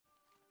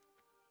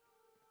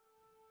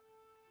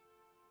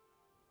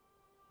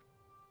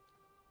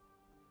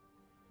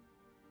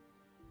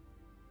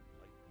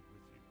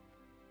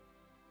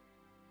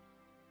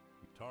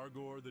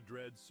Targor the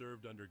Dread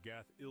served under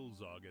Gath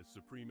Ilzog as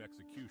supreme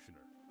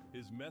executioner.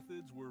 His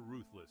methods were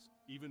ruthless,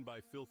 even by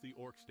filthy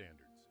orc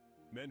standards.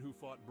 Men who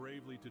fought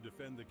bravely to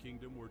defend the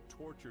kingdom were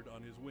tortured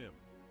on his whim.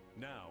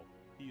 Now,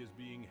 he is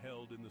being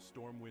held in the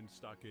Stormwind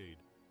Stockade,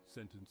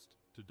 sentenced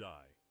to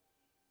die.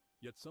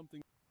 Yet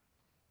something...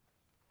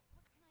 What can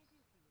I do for you?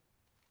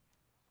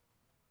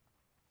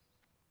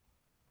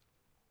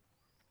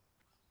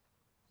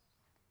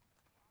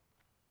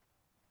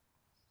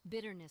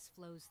 Bitterness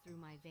flows through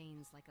my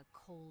veins like a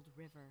cold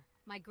river.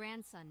 My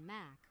grandson,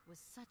 Mac, was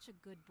such a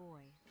good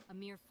boy, a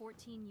mere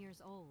 14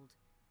 years old.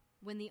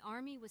 When the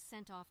army was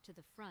sent off to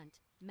the front,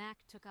 Mac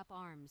took up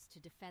arms to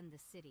defend the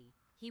city.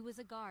 He was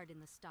a guard in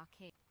the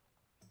stockade.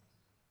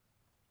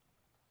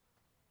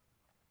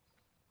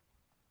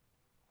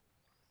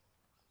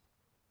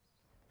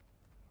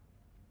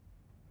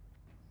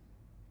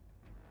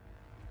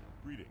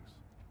 Greetings.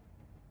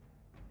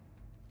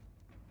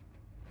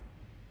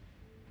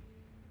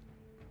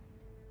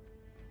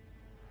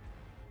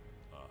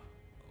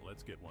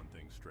 Let's get one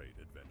thing straight,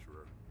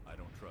 adventurer. I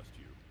don't trust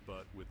you,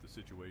 but with the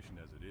situation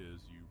as it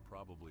is, you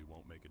probably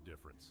won't make a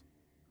difference.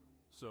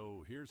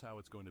 So here's how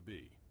it's going to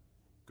be.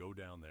 Go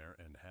down there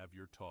and have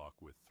your talk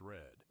with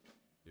Thread.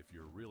 If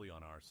you're really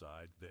on our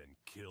side, then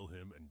kill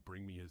him and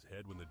bring me his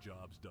head when the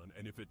job's done.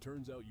 And if it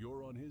turns out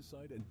you're on his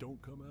side and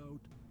don't come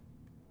out,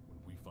 when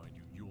we find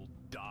you, you'll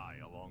die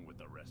along with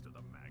the rest of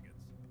the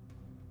maggots.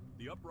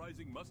 The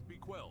uprising must be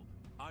quelled.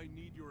 I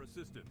need your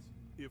assistance.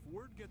 If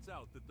word gets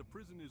out that the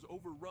prison is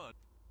overrun...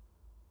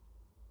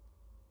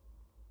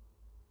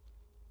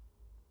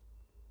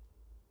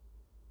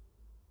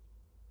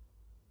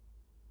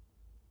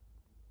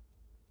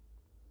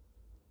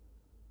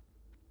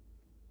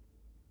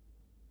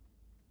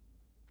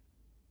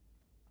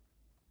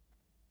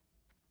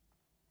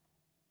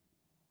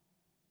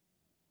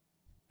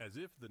 As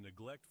if the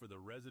neglect for the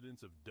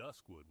residents of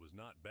Duskwood was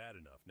not bad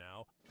enough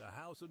now, the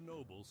House of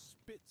Nobles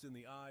spits in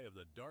the eye of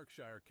the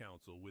Darkshire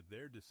Council with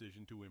their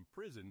decision to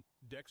imprison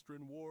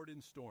Dextrin Ward in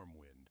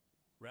Stormwind,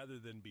 rather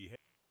than behead.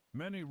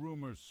 Many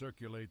rumors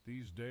circulate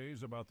these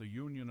days about the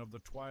union of the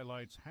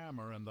Twilight's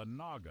Hammer and the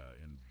Naga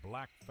in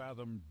Black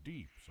Fathom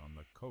deeps on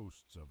the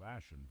coasts of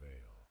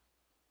Ashenvale.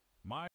 My